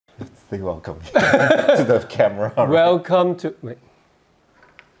say welcome to the camera. Right? Welcome to... Wait.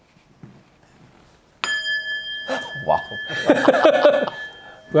 Wow.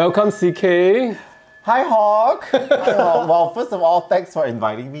 Welcome, CK. Hi, Hawk. Hi, Hawk. Well, first of all, thanks for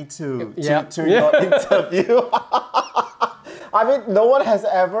inviting me to your interview. I mean, no one has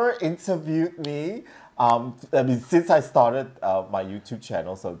ever interviewed me. Since I started my YouTube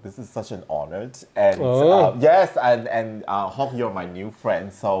channel, so this is such an honor. And yes, and Hawk, you're my new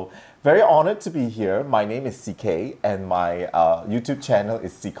friend, so very honored to be here. My name is CK, and my YouTube channel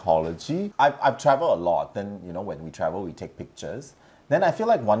is CKology. I've traveled a lot. Then when we travel, we take pictures. Then I feel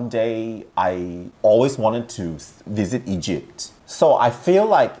like one day I always wanted to visit Egypt. So I feel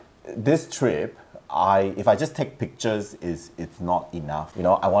like this trip, if I just take pictures, it's not enough.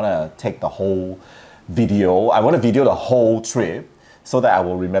 I want to take the whole video. I want to video the whole trip so that I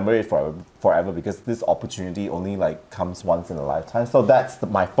will remember it forever, because this opportunity only comes once in a lifetime. So that's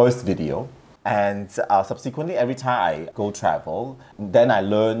my first video. And subsequently, every time I go travel, then I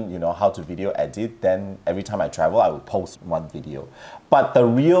learn, how to video edit. Then every time I travel, I will post one video. But the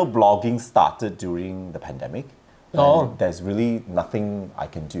real blogging started during the pandemic. Oh. There's really nothing I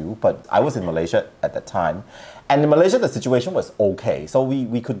can do. But I was in Malaysia at that time. And in Malaysia, the situation was okay. So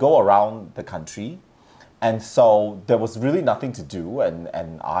we could go around the country. And so there was really nothing to do. And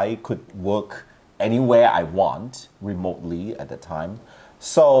I could work anywhere I want remotely at the time.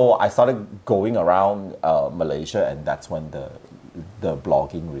 So I started going around Malaysia, and that's when the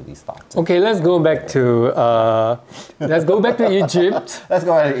blogging really started. Okay, let's go back to Egypt. Let's go back to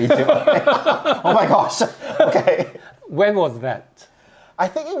Egypt. Okay. Oh my gosh. Okay. When was that? I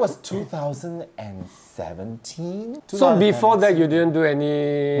think it was 2017. So before that, you didn't do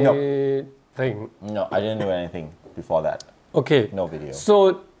anything? No, I didn't do anything before that. Okay. No video.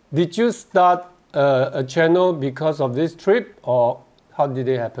 So did you start a channel because of this trip, or how did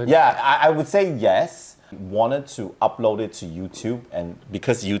it happen? Yeah, I would say yes. Wanted to upload it to YouTube, and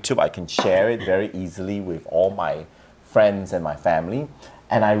because YouTube, I can share it very easily with all my friends and my family.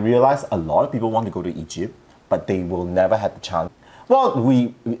 And I realized a lot of people want to go to Egypt, but they will never have the chance. Well,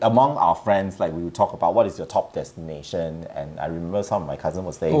 among our friends, we would talk about what is your top destination, and I remember some of my cousins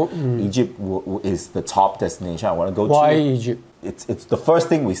would say Egypt is the top destination I want to go to. Why Egypt? It's the first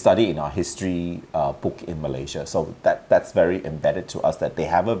thing we study in our history book in Malaysia, so that's very embedded to us, that they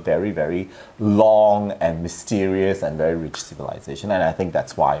have a very, very long and mysterious and very rich civilization, and I think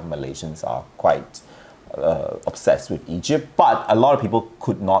that's why Malaysians are quite obsessed with Egypt. But a lot of people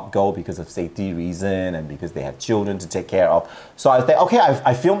could not go because of safety reason and because they had children to take care of. So I think, okay,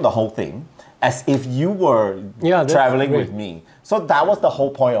 I filmed the whole thing as if you were traveling with me. So that was the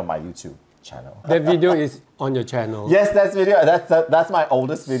whole point of my YouTube channel. That video is on your channel. Yes, that's my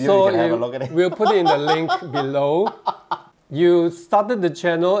oldest video. So you can have a look at it. We'll put it in the link below. You started the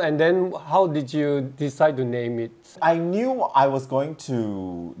channel, and then how did you decide to name it? I knew I was going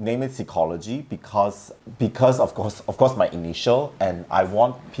to name it CKology because of course my initial, and I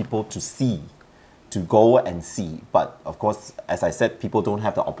want people to go and see. But of course, as I said, people don't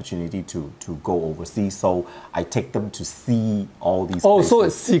have the opportunity to go overseas, so I take them to see all these places. So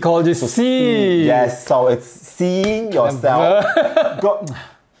it's CKology, so see. Yes, so it's seeing yourself.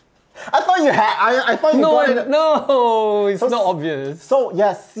 I thought you had. I thought you got it. No, it's not obvious. So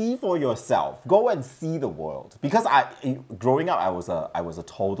yeah, see for yourself. Go and see the world. Because growing up, I was a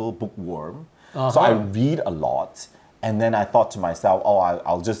total bookworm. So I read a lot, and then I thought to myself, oh,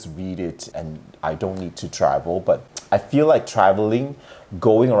 I'll just read it, and I don't need to travel. But I feel like traveling,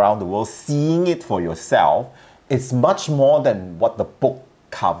 going around the world, seeing it for yourself, it's much more than what the book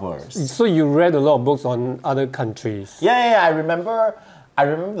covers. So you read a lot of books on other countries. Yeah. I remember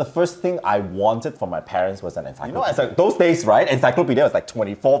the first thing I wanted from my parents was an encyclopedia. Those days, right? Encyclopedia was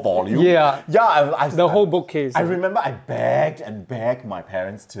 24 volumes. Yeah. Yeah. The whole bookcase. I remember I begged my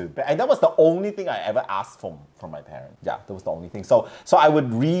parents to. And that was the only thing I ever asked from my parents. Yeah, that was the only thing. So I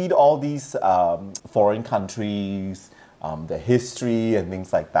would read all these foreign countries, the history and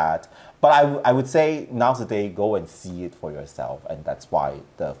things like that. But I would say nowadays, go and see it for yourself, and that's why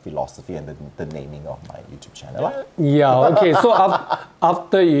the philosophy and the naming of my YouTube channel. Yeah, okay. So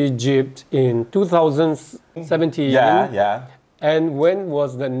after Egypt in 2017. Yeah. And when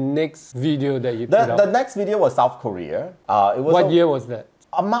was the next video that you put out? The next video was South Korea. What year was that?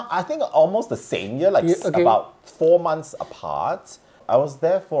 I think almost the same year, about 4 months apart. I was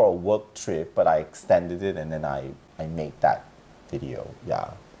there for a work trip, but I extended it, and then I made that video.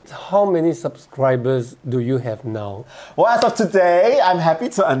 Yeah. How many subscribers do you have now? Well, as of today, I'm happy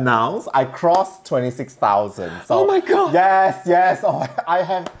to announce I crossed 26,000. So, oh my God! Yes. Oh, I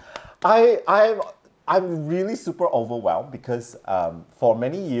I'm really super overwhelmed because for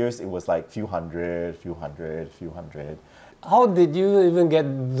many years it was like few hundred. How did you even get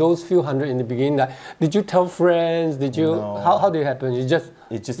those few hundred in the beginning? Like, did you tell friends? Did you? No. How did it happen?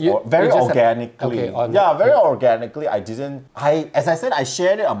 Very organically. Very okay. organically. As I said, I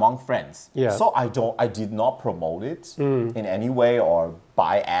shared it among friends. Yeah. So I did not promote it in any way or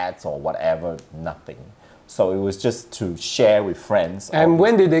buy ads or whatever. Nothing. So it was just to share with friends. And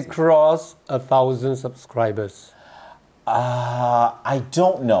when did it cross 1,000 subscribers? I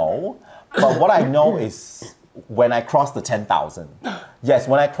don't know, but what I know is when I crossed the 10,000. Yes,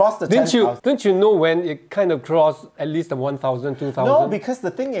 when I crossed the 10,000. Didn't you know when it kind of crossed at least the 1,000, 2,000? No, because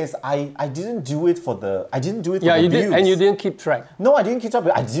the thing is, I didn't do it for the views. And you didn't keep track. No, I didn't keep track.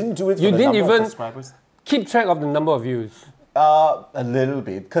 But I didn't do it for the number of subscribers. Keep track of the number of views. A little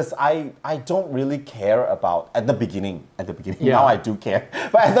bit, because I don't really care about at the beginning. Yeah. Now I do care,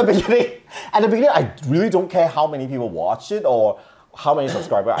 but at the beginning, I really don't care how many people watch it or how many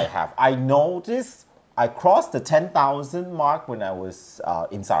subscribers I have. I noticed I crossed the 10,000 mark when I was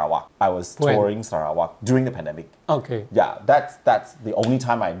in Sarawak. I was touring Sarawak during the pandemic. Okay. Yeah, that's the only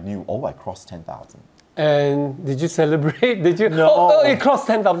time I knew. Oh, I crossed 10,000. And did you celebrate? Did you? No. Oh, it crossed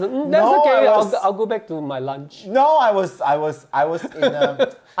 10,000. That's no, okay. I'll go back to my lunch. No, I was in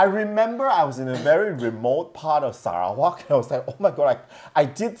a. I remember I was in a very remote part of Sarawak. And I was like, oh my god! I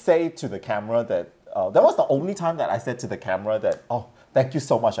did say to the camera that that was the only time that I said to the camera that, oh, thank you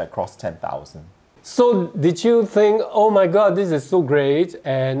so much. I crossed 10,000. So did you think, oh my god, this is so great,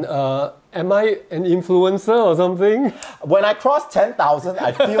 and am I an influencer or something? When I cross 10,000,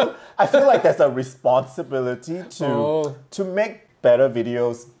 I feel like there's a responsibility to make better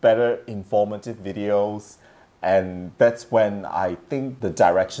videos, better informative videos. And that's when I think the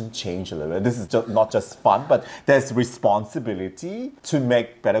direction changed a little bit. This is not just fun, but there's responsibility to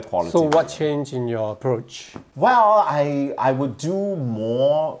make better quality. So what changed in your approach? Well, I would do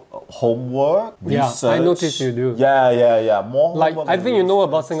more homework, research. Yeah, I noticed you do. Yeah. More like, homework. I think you know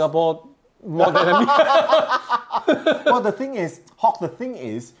about Singapore more than me. Well, the thing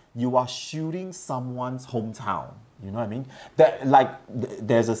is, you are shooting someone's hometown. You know what I mean?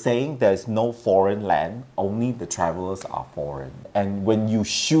 There's a saying, there's no foreign land, only the travelers are foreign. And when you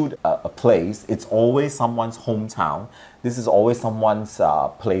shoot a place, it's always someone's hometown. This is always someone's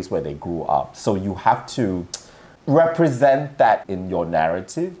place where they grew up. So you have to represent that in your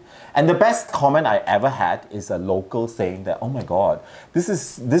narrative. And the best comment I ever had is a local saying that, oh my God,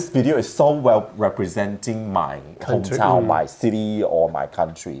 this video is so well representing my hometown, my city, or my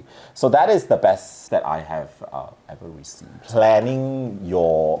country. So that is the best that I have ever received. Planning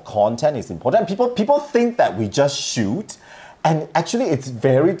your content is important. People think that we just shoot, and actually it's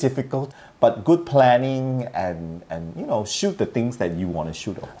very difficult. But good planning and shoot the things that you want to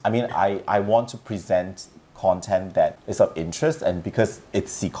shoot. I mean, I want to present content that is of interest, and because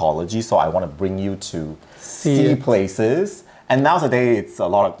it's CKology, so I want to bring you to see places. And nowadays it's a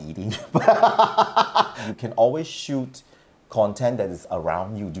lot of eating. You can always shoot content that is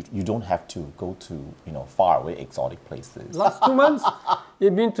around you. You don't have to go to far away exotic places. Last 2 months,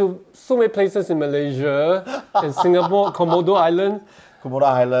 you've been to so many places in Malaysia and Singapore, Komodo Island.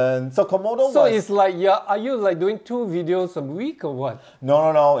 So Komodo. So it's like, are you like doing 2 videos a week or what?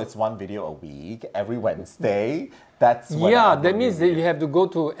 No. It's 1 video a week every Wednesday. That's when that means that you have to go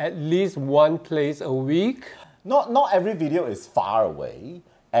to at least 1 place a week. Not every video is far away.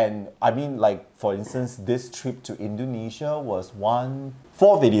 And I mean, like, for instance, this trip to Indonesia was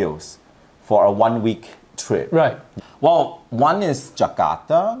 4 videos for a 1-week trip. Right. Well, one is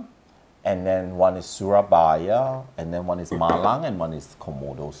Jakarta, and then one is Surabaya, and then one is Malang, and one is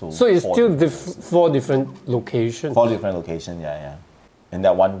Komodo. So it's still 4 different locations? 4 different locations, yeah. In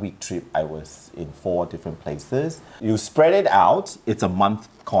that 1-week trip, I was in 4 different places. You spread it out, it's a month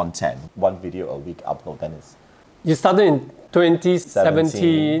content. 1 video a week upload, then it's... You started in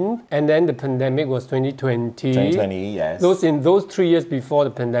 2017, and then the pandemic was 2020. 2020, yes. In those 3 years before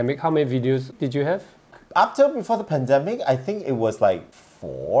the pandemic, how many videos did you have? Before the pandemic, I think it was like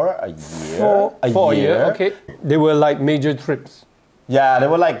 4 a year. Four a year, okay. They were like major trips. Yeah, they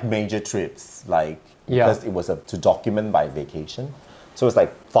were like major trips, because it was to document my vacation. So it's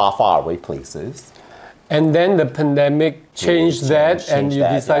like far away places. And then the pandemic changed that, and you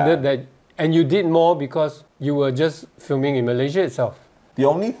decided that, and you did more because you were just filming in Malaysia itself. The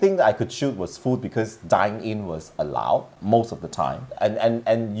only thing that I could shoot was food because dine-in was allowed most of the time.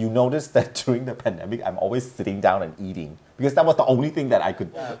 And you notice that during the pandemic, I'm always sitting down and eating because that was the only thing that I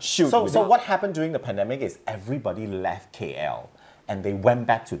could shoot. So what happened during the pandemic is everybody left KL and they went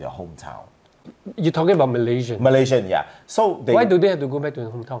back to their hometown. You're talking about Malaysian. Malaysian, yeah. So Why do they have to go back to their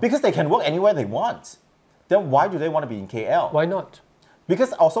hometown? Because they can work anywhere they want. Then why do they want to be in KL? Why not?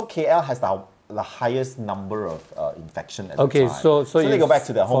 Because also KL has the highest number of infection at the Okay, time. so they go back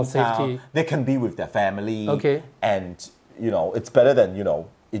to their for hometown. safety. They can be with their family. Okay. And, it's better than,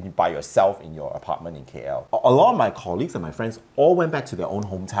 by yourself in your apartment in KL. A lot of my colleagues and my friends all went back to their own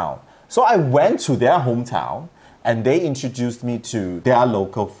hometown. So I went to their hometown and they introduced me to their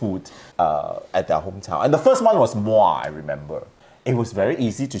local food at their hometown. And the first one was moi, I remember. It was very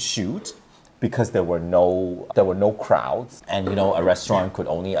easy to shoot because there were no crowds, and a restaurant could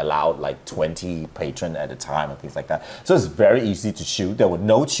only allow like 20 patrons at a time and things like that. So it's very easy to shoot. There were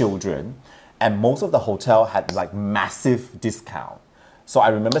no children, and most of the hotel had like massive discount. So I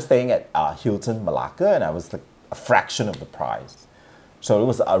remember staying at Hilton Malacca, and I was like a fraction of the price. So it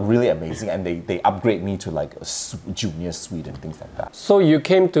was really amazing, and they upgrade me to like a junior suite and things like that. So you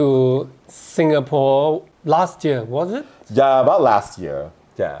came to Singapore last year, was it? Yeah, about last year.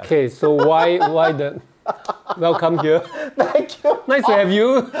 Yeah. Okay, so why the welcome here? Thank you. Nice to have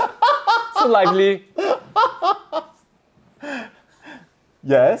you. So lively.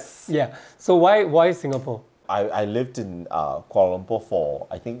 Yes. Yeah. So why Singapore? I lived in Kuala Lumpur for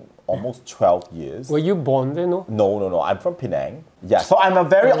I think almost 12 years. Were you born there? No. No. I'm from Penang. Yeah. So I'm a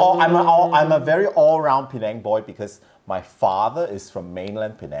very all-round Penang boy because my father is from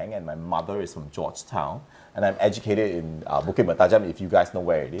mainland Penang and my mother is from Georgetown. And I'm educated in Bukit Mertajam, if you guys know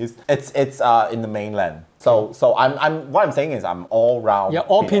where it is. It's in the mainland. So what I'm saying is I'm all round. Yeah,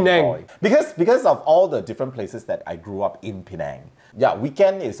 all Penang. Boy. Because of all the different places that I grew up in Penang. Yeah,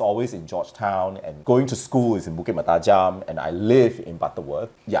 weekend is always in Georgetown, and going to school is in Bukit Mertajam, and I live in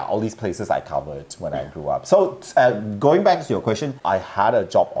Butterworth. Yeah, all these places I covered when I grew up. So going back to your question, I had a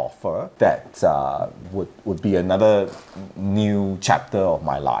job offer that would be another new chapter of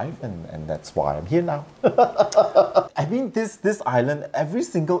my life, and that's why I'm here now. I mean, this island, every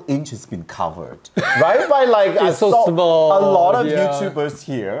single inch has been covered, right? By like it's so small. A lot of YouTubers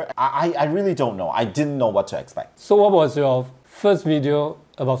here. I really don't know. I didn't know what to expect. So what was your first video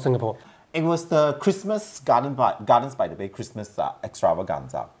about Singapore? It was the Christmas Gardens by the Bay Christmas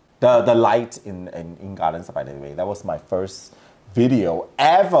extravaganza. The light in Gardens by the Bay. That was my first video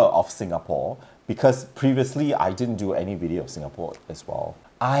ever of Singapore, because previously I didn't do any video of Singapore as well.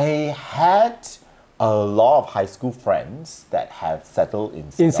 I had a lot of high school friends that have settled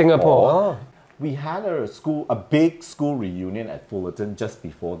in Singapore. In Singapore. Oh. We had a big school reunion at Fullerton just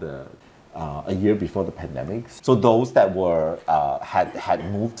before a year before the pandemic. So those that were had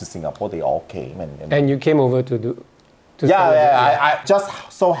moved to Singapore, they all came and you came over to I just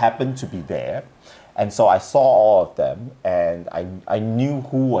so happened to be there, and so I saw all of them, and I knew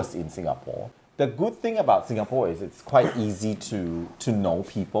who was in Singapore. The good thing about Singapore is it's quite easy to know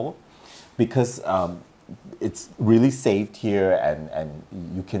people, because it's really safe here, and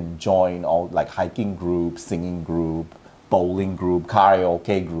you can join all like hiking group, singing group, bowling group,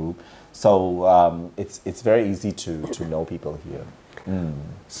 karaoke group. So it's very easy to know people here. Mm.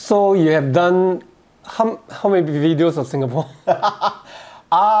 So you have done how many videos of Singapore?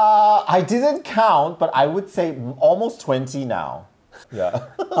 I didn't count, but I would say almost 20 now. Yeah.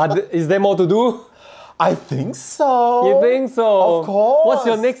 Is there more to do? I think so. You think so? Of course. What's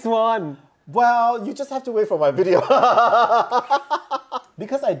your next one? Well, you just have to wait for my video.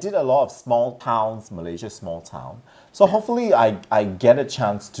 Because I did a lot of small towns, Malaysia small town. So hopefully I get a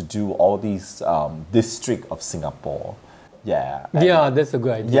chance to do all these districts of Singapore. Yeah. Yeah, that's a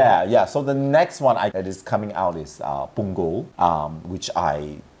good idea. Yeah. So the next one that is coming out is Punggol, which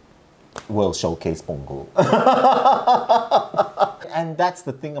I will showcase Punggol. And that's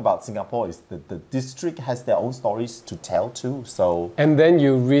the thing about Singapore, is that the district has their own stories to tell too. So and then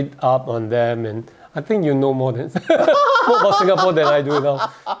you read up on them, and I think you know more than more about Singapore than I do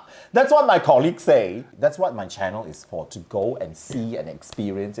now. That's what my colleagues say. That's what my channel is for, to go and see and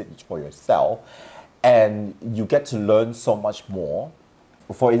experience it for yourself. And you get to learn so much more.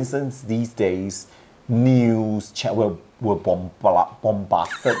 For instance, these days, news were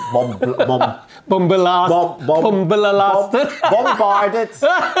bombarded.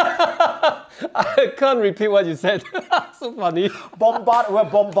 I can't repeat what you said. So funny. We're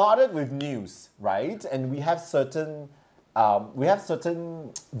bombarded with news, right? And we have certain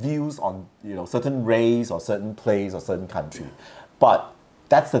views on certain race or certain place or certain country, but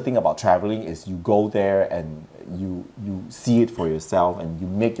that's the thing about traveling is you go there and you see it for yourself and you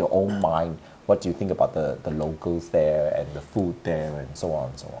make your own mind. What do you think about the locals there and the food there and so on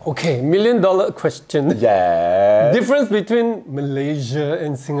and so on? Okay, $1,000,000 question. Yeah. Difference between Malaysia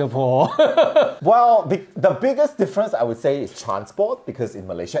and Singapore. Well, the biggest difference I would say is transport, because in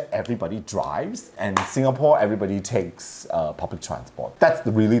Malaysia everybody drives and in Singapore everybody takes public transport. That's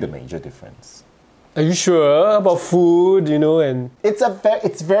really the major difference. Are you sure about food, and...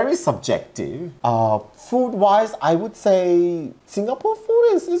 It's very subjective. Food-wise, I would say Singapore food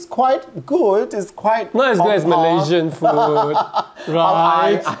is quite good. It's quite... Not as good as Malaysian food,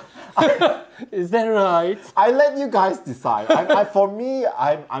 right? Is that right? I let you guys decide. For me,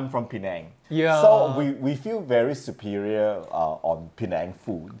 I'm from Penang. Yeah. So we feel very superior on Penang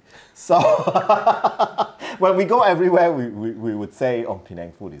food. So when we go everywhere, we would say, oh,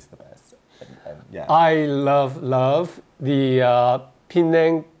 Penang food is the best. Yeah. I love the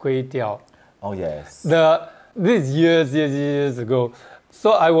Penang Kway Teow. Oh yes. This years ago.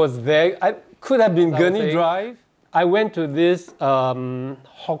 So I was there. I could have been Gurney Drive. I went to this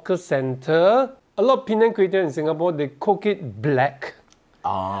hawker center. A lot of Penang Kway Teow in Singapore, they cook it black.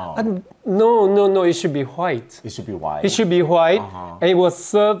 Oh. No, it should be white. It should be white. It should be white, and it was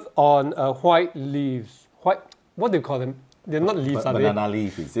served on white leaves. What do you call them? They're not leaves, are they? Banana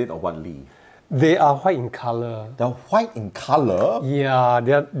leaf, is it, or what leaf? They are white in color. They're white in color? Yeah,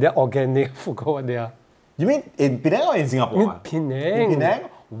 they're organic. I forgot what they are. You mean in Penang or in Singapore? In Penang. In Penang?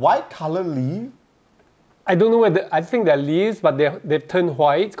 White color leaf? I don't know whether, I think they're leaves, but they've turned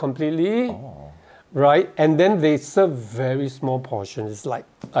white completely. Oh. Right? And then they serve very small portions. It's like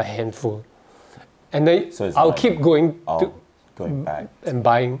a handful. And then So I'll keep going back and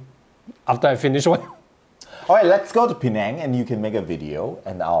buying after I finish one. All right, let's go to Penang and you can make a video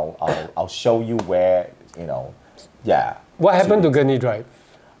and I'll show you where, yeah. What happened to Gurney Drive?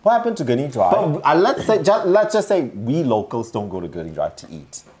 What happened to Gurney Drive? But let's just say we locals don't go to Gurney Drive to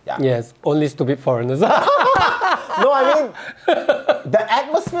eat. Yeah. Yes, only stupid foreigners. No, I mean, the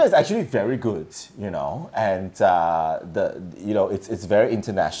atmosphere is actually very good, and it's very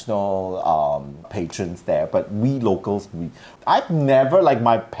international patrons there. But we locals, I've never, like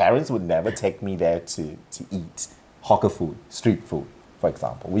my parents would never take me there to eat hawker food, street food, for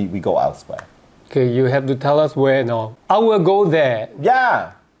example. We go elsewhere. Okay, you have to tell us where now. I will go there.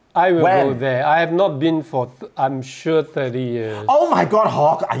 Yeah. I will go there. I have not been for, I'm sure, 30 years. Oh my God,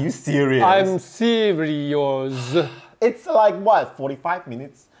 Hawk, are you serious? I'm serious. It's like what, 45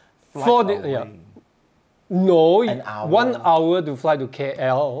 minutes flight away? Yeah. No, an hour. 1 hour to fly to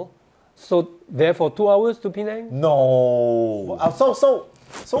KL. So therefore 2 hours to Penang? No. So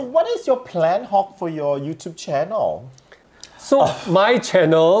what is your plan, Hawk, for your YouTube channel? So my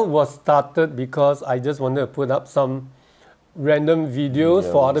channel was started because I just wanted to put up some random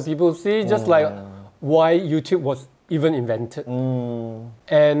videos for other people to see, just like why YouTube was even invented.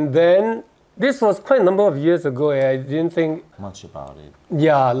 And then this was quite a number of years ago. I didn't think much about it.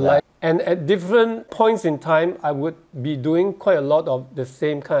 Yeah, and at different points in time, I would be doing quite a lot of the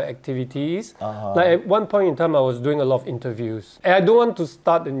same kind of activities. Like at one point in time, I was doing a lot of interviews. And I don't want to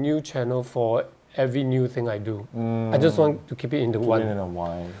start a new channel for every new thing I do. I just want to keep it in the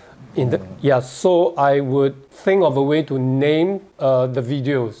one. So I would think of a way to name the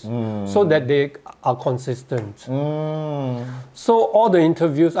videos so that they are consistent. So all the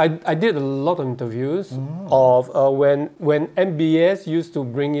interviews, I did a lot of interviews of when MBS used to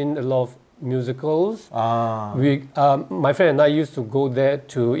bring in a lot of musicals. My friend and I used to go there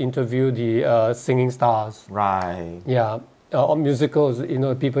to interview the singing stars. Right. Yeah, or musicals,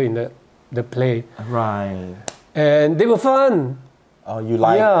 people in the play. Right. And they were fun. Oh, you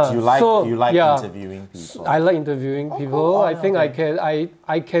like interviewing people. I like interviewing people. Cool. I think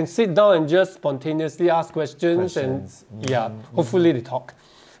I can sit down and just spontaneously ask questions. And hopefully they talk.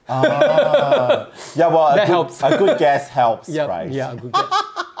 Well, that helps. A good guess helps, right? Yeah, a good guess.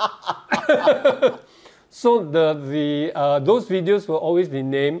 So those videos will always be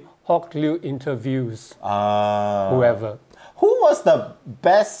named Hawk Liu Interviews. Whoever. Who was the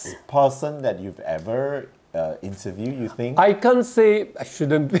best person that you've ever interview, you think? I can't say, I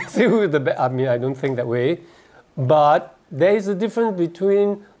shouldn't say who the best, I don't think that way. But there is a difference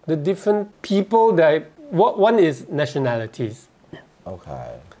between the different people one is nationalities.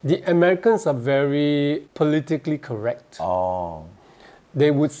 Okay. The Americans are very politically correct. Oh.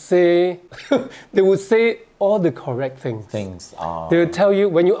 They would say, all the correct things. They will tell you,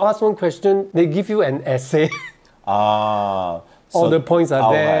 when you ask one question, they give you an essay. All the points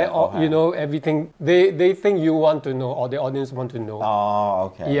are there, everything. They think you want to know, or the audience want to know.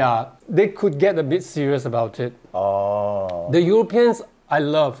 Oh, okay. Yeah, they could get a bit serious about it. Oh. The Europeans I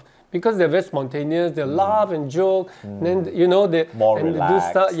love because they're very spontaneous. They laugh and joke. Then they More and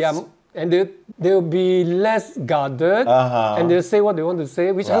relaxed. they do stuff. Yeah, and they'll be less guarded, and they'll say what they want to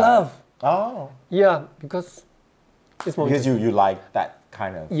say, which I love. Oh. Yeah, because it's more Because you like that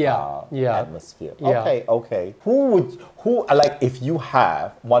kind of atmosphere. Yeah. Okay. Who like if you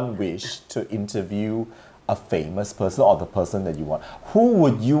have one wish to interview a famous person or the person that you want, who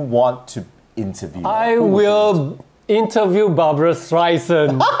would you want to interview? I will interview Barbara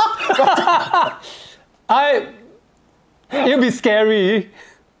Streisand. It'll be scary.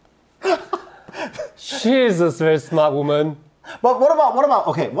 She's a very smart woman. But what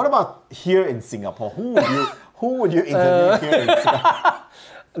about here in Singapore? Who would you interview here in Singapore?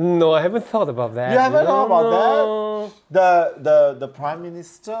 No, I haven't thought about that. You haven't thought about that? The Prime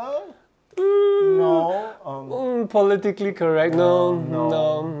Minister? No. Politically correct?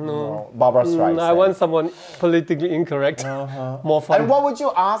 No. Barbara Streisand. I want someone politically incorrect. More fun. And what would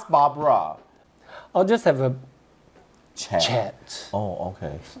you ask Barbara? I'll just have a chat. Oh,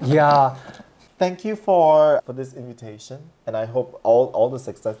 okay. Yeah. Thank you for this invitation, and I hope all the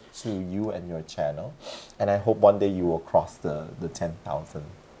success to you and your channel, and I hope one day you will cross the 10,000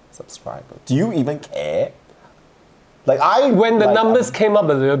 subscribers. Do you even care? When the numbers came up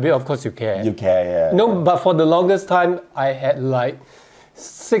a little bit, of course you care. You care, yeah. No, but for the longest time, I had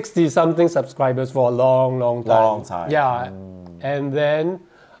 60-something subscribers for a long time. Long time. Yeah, and then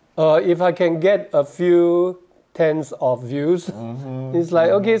if I can get a few tens of views, it's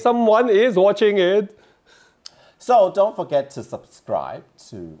okay, someone is watching it. So don't forget to subscribe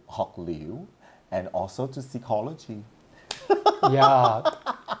to Hock Liu and also to CKology. Yeah.